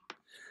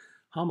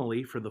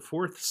Homily for the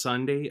fourth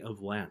Sunday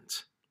of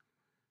Lent.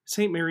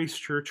 St. Mary's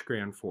Church,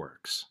 Grand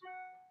Forks,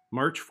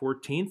 March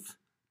 14th,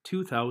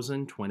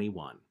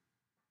 2021.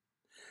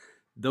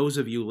 Those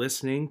of you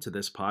listening to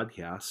this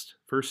podcast,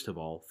 first of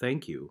all,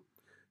 thank you.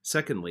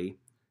 Secondly,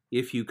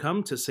 if you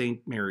come to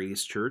St.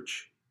 Mary's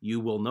Church,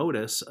 you will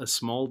notice a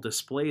small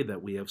display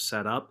that we have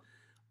set up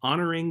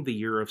honoring the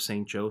year of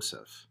St.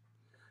 Joseph.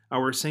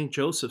 Our St.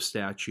 Joseph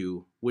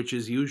statue, which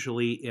is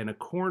usually in a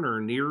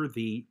corner near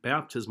the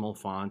baptismal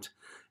font,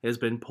 has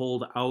been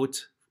pulled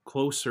out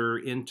closer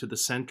into the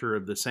center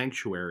of the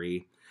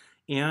sanctuary,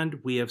 and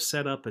we have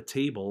set up a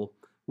table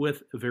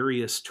with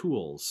various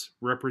tools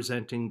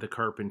representing the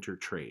carpenter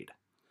trade.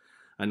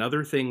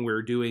 Another thing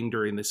we're doing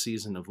during the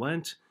season of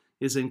Lent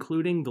is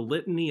including the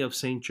Litany of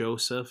St.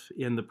 Joseph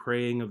in the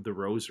praying of the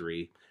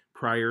Rosary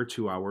prior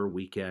to our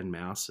weekend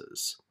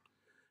Masses.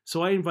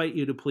 So I invite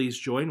you to please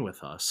join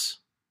with us,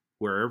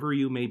 wherever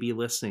you may be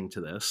listening to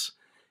this,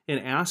 in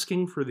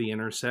asking for the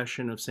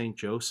intercession of St.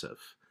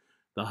 Joseph,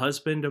 the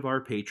husband of our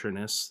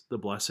patroness, the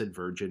Blessed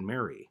Virgin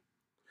Mary.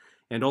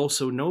 And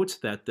also note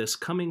that this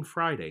coming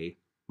Friday,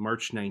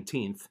 March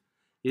 19th,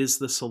 is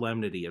the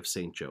Solemnity of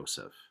St.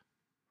 Joseph.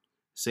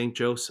 St.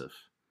 Joseph,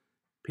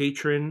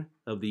 patron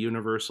of the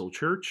Universal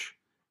Church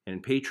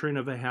and patron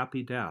of a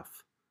happy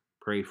death,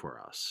 pray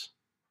for us.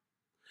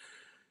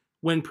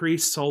 When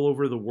priests all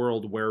over the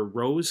world wear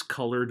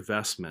rose-colored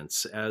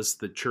vestments, as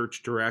the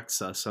Church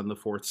directs us on the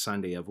fourth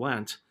Sunday of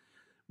Lent,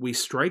 we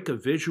strike a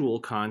visual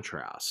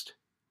contrast.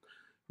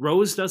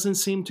 Rose doesn't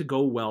seem to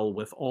go well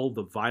with all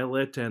the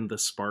violet and the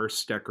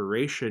sparse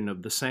decoration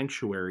of the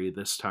sanctuary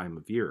this time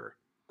of year.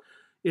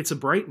 It's a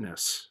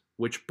brightness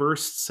which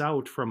bursts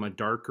out from a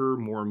darker,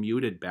 more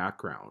muted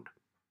background.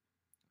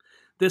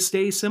 This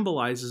day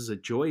symbolizes a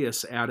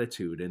joyous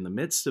attitude in the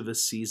midst of a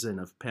season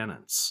of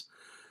penance.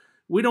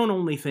 We don't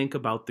only think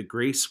about the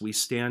grace we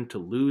stand to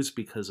lose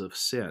because of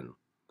sin.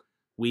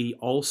 We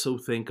also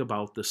think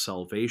about the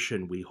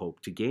salvation we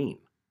hope to gain.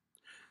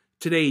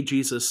 Today,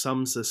 Jesus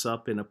sums this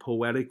up in a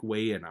poetic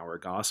way in our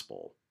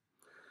gospel.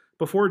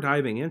 Before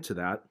diving into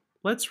that,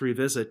 let's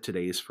revisit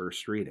today's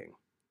first reading.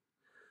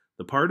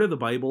 The part of the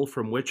Bible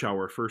from which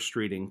our first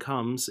reading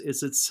comes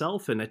is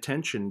itself an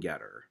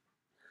attention-getter.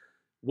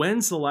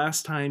 When's the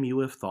last time you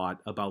have thought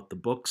about the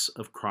books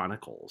of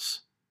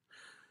Chronicles?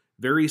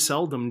 Very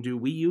seldom do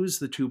we use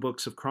the two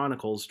books of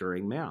Chronicles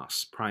during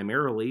Mass,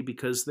 primarily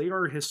because they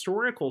are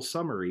historical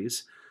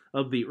summaries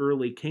of the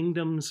early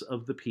kingdoms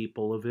of the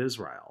people of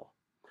Israel.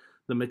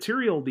 The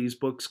material these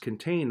books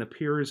contain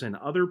appears in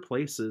other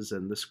places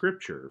in the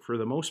Scripture, for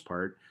the most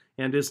part,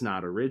 and is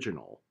not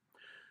original.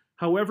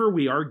 However,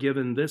 we are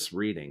given this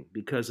reading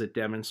because it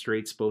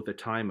demonstrates both a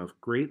time of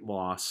great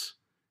loss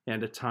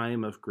and a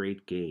time of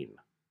great gain.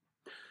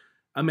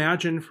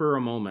 Imagine for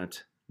a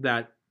moment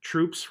that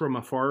troops from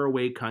a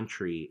faraway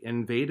country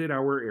invaded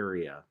our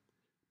area,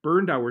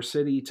 burned our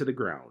city to the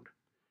ground,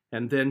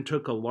 and then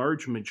took a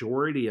large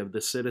majority of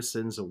the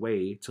citizens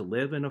away to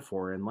live in a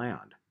foreign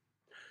land.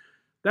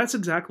 That's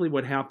exactly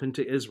what happened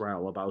to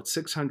Israel about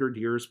 600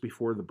 years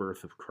before the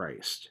birth of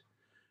Christ.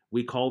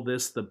 We call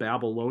this the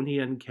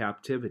Babylonian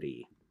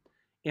captivity,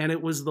 and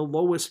it was the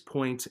lowest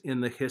point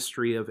in the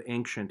history of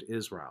ancient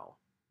Israel.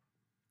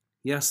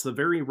 Yes, the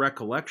very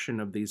recollection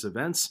of these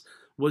events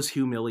was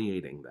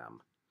humiliating,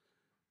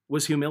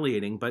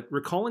 but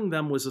recalling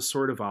them was a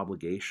sort of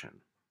obligation.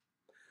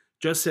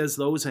 Just as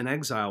those in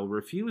exile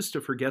refused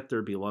to forget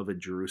their beloved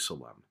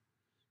Jerusalem,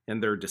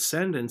 and their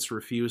descendants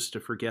refused to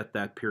forget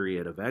that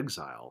period of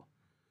exile,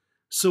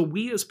 so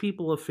we as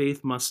people of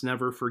faith must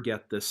never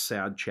forget this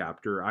sad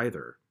chapter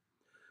either.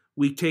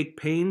 We take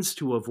pains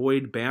to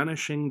avoid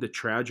banishing the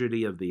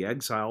tragedy of the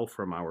exile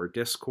from our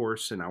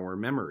discourse and our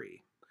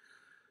memory.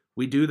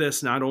 We do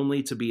this not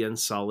only to be in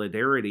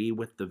solidarity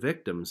with the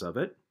victims of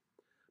it,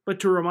 but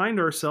to remind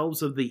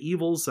ourselves of the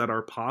evils that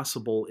are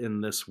possible in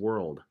this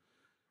world,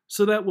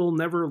 so that we'll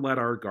never let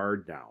our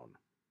guard down.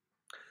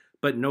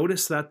 But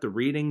notice that the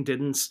reading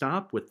didn't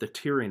stop with the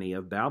tyranny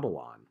of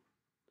Babylon.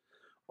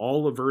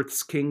 All of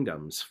earth's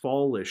kingdoms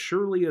fall as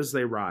surely as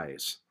they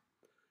rise.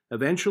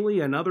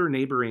 Eventually, another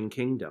neighboring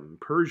kingdom,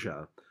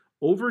 Persia,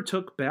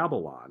 overtook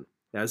Babylon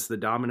as the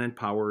dominant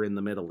power in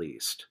the Middle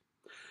East.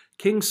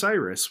 King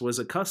Cyrus was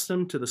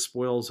accustomed to the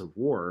spoils of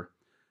war,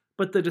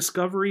 but the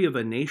discovery of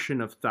a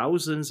nation of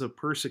thousands of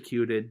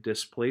persecuted,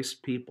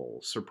 displaced people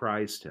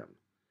surprised him.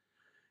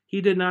 He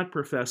did not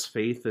profess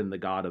faith in the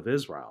God of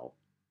Israel,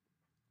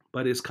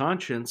 but his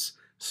conscience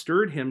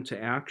stirred him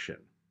to action.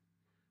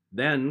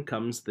 Then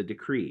comes the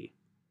decree: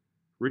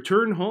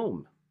 return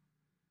home.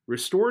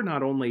 Restore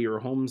not only your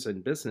homes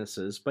and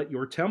businesses, but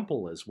your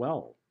temple as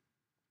well.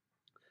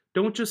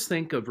 Don't just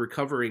think of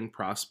recovering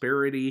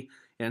prosperity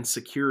and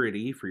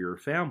security for your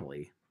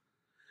family.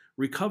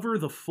 Recover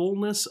the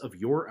fullness of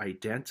your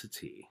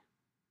identity.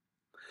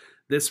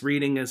 This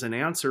reading is an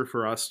answer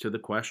for us to the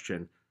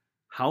question,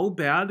 how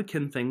bad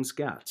can things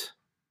get?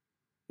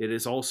 It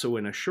is also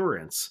an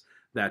assurance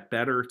that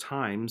better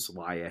times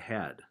lie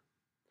ahead.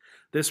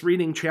 This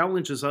reading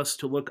challenges us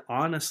to look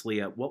honestly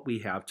at what we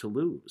have to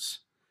lose.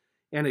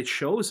 and it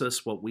shows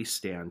us what we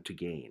stand to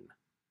gain.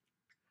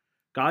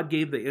 God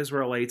gave the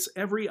Israelites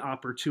every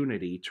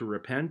opportunity to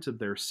repent of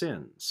their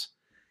sins,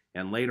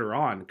 and later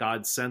on,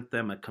 God sent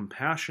them a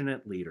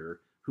compassionate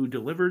leader who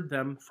delivered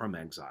them from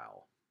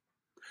exile.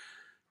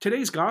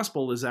 Today's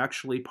gospel is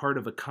actually part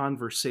of a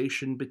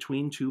conversation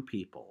between two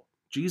people,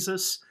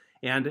 Jesus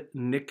and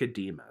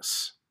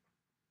Nicodemus.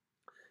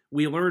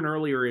 We learn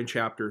earlier in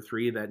chapter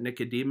 3 that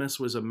Nicodemus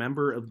was a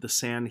member of the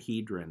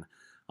Sanhedrin,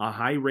 a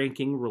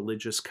high-ranking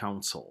religious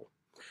council.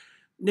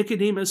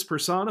 Nicodemus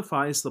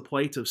personifies the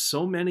plight of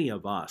so many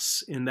of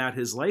us in that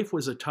his life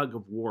was a tug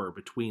of war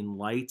between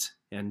light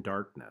and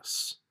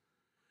darkness.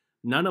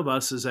 None of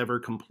us is ever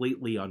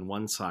completely on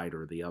one side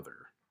or the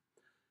other.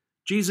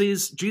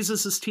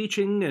 Jesus'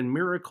 teaching and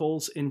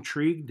miracles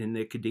intrigued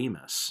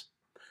Nicodemus.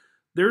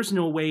 There's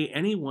no way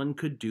anyone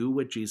could do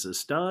what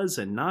Jesus does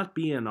and not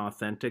be an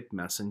authentic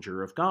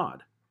messenger of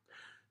God.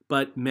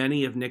 But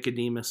many of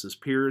Nicodemus's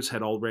peers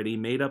had already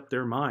made up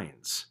their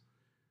minds.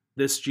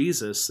 This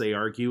Jesus, they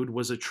argued,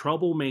 was a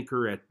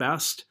troublemaker at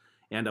best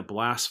and a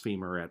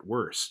blasphemer at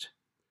worst.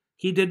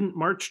 He didn't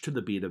march to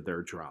the beat of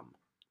their drum.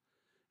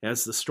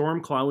 As the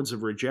storm clouds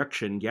of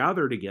rejection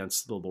gathered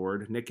against the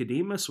Lord,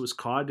 Nicodemus was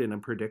caught in a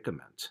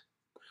predicament.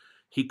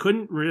 He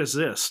couldn't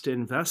resist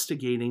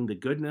investigating the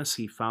goodness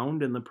he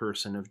found in the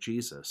person of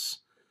Jesus,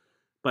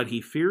 but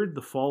he feared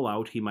the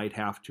fallout he might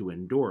have to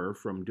endure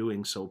from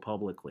doing so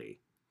publicly.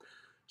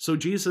 So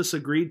Jesus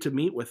agreed to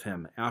meet with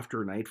him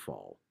after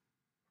nightfall.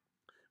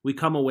 We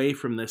come away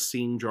from this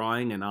scene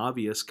drawing an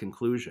obvious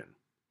conclusion.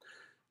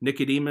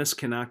 Nicodemus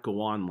cannot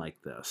go on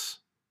like this.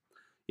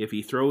 If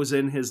he throws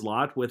in his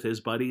lot with his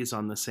buddies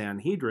on the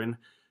Sanhedrin,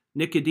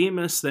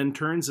 Nicodemus then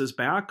turns his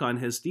back on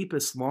his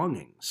deepest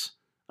longings,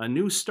 a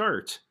new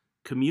start,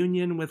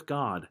 communion with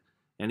God,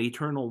 and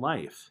eternal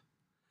life.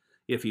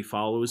 If he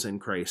follows in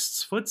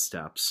Christ's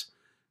footsteps,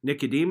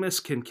 Nicodemus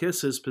can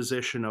kiss his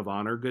position of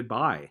honor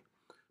goodbye.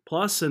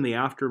 Plus, in the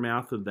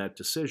aftermath of that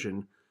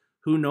decision,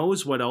 who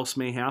knows what else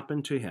may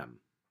happen to him?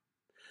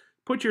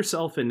 Put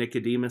yourself in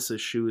Nicodemus's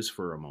shoes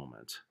for a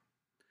moment.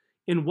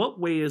 In what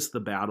way is the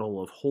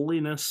battle of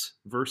holiness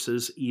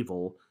versus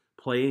evil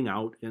playing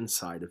out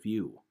inside of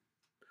you?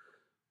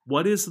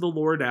 What is the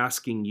Lord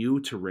asking you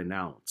to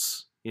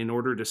renounce in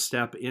order to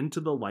step into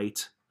the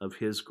light of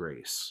His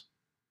grace?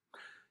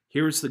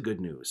 Here's the good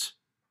news.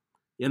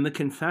 In the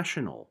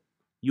confessional,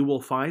 you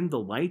will find the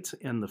light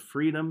and the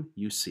freedom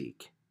you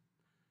seek.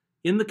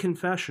 In the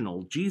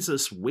confessional,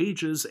 Jesus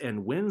wages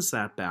and wins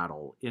that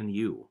battle in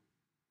you.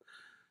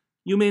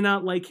 You may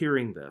not like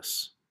hearing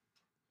this,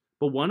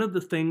 but one of the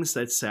things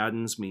that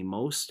saddens me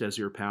most as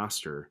your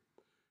pastor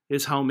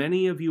is how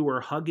many of you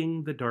are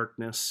hugging the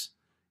darkness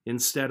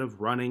instead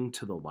of running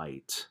to the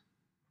light.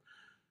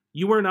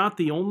 You are not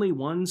the only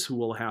ones who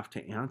will have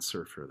to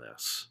answer for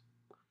this.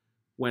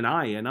 When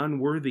I, an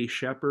unworthy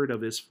shepherd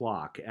of His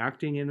flock,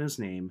 acting in His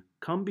name,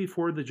 come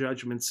before the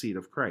judgment seat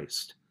of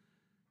Christ,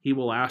 He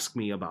will ask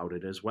me about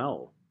it as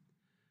well.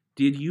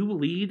 Did you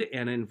lead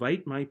and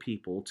invite my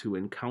people to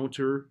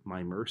encounter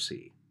my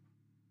mercy?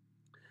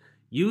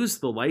 Use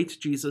the light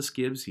Jesus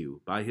gives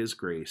you by His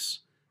grace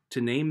to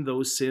name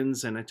those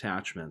sins and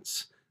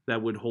attachments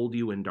that would hold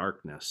you in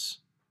darkness,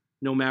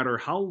 no matter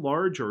how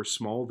large or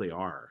small they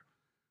are,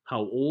 how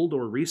old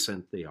or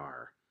recent they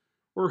are,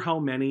 or how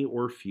many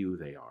or few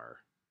they are.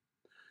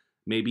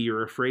 Maybe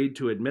you're afraid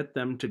to admit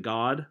them to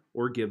God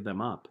or give them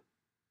up.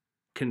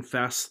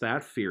 Confess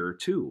that fear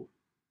too,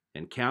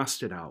 and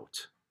cast it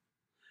out.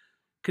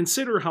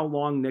 Consider how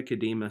long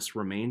Nicodemus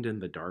remained in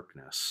the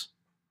darkness.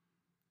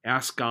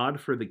 Ask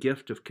God for the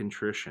gift of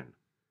contrition,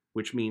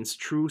 which means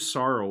true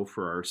sorrow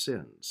for our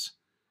sins.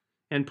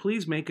 And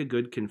please make a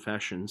good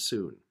confession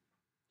soon.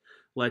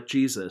 Let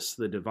Jesus,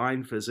 the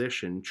divine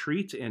physician,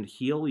 treat and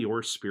heal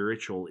your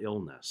spiritual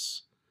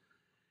illness.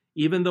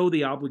 Even though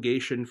the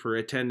obligation for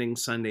attending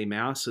Sunday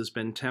Mass has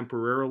been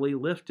temporarily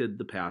lifted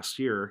the past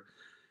year,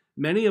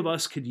 many of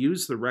us could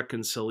use the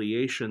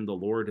reconciliation the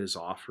Lord is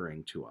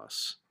offering to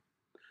us.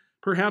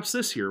 Perhaps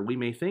this year we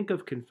may think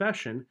of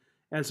confession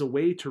as a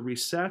way to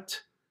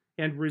reset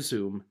and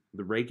resume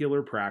the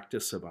regular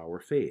practice of our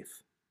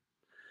faith.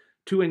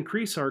 To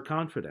increase our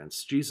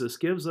confidence, Jesus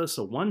gives us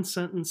a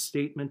one-sentence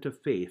statement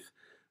of faith,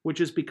 which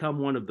has become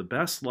one of the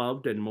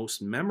best-loved and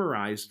most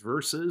memorized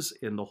verses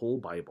in the whole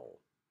Bible.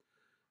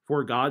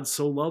 For God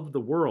so loved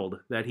the world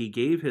that He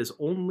gave His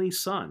only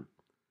Son,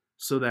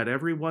 so that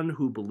everyone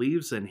who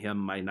believes in Him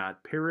might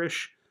not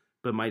perish,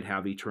 but might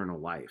have eternal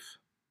life.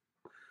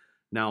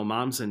 Now,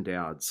 moms and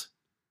dads,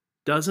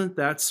 doesn't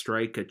that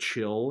strike a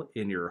chill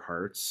in your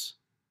hearts?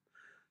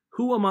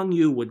 Who among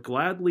you would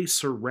gladly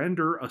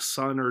surrender a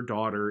son or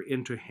daughter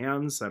into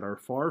hands that are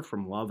far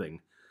from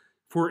loving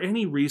for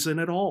any reason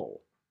at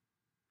all?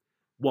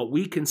 What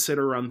we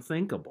consider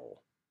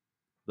unthinkable,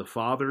 the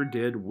Father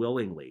did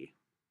willingly,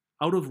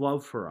 out of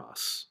love for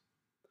us.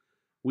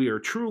 We are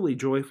truly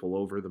joyful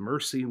over the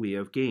mercy we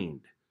have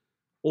gained,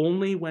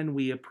 only when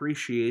we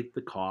appreciate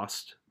the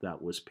cost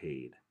that was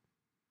paid.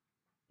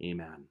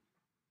 Amen.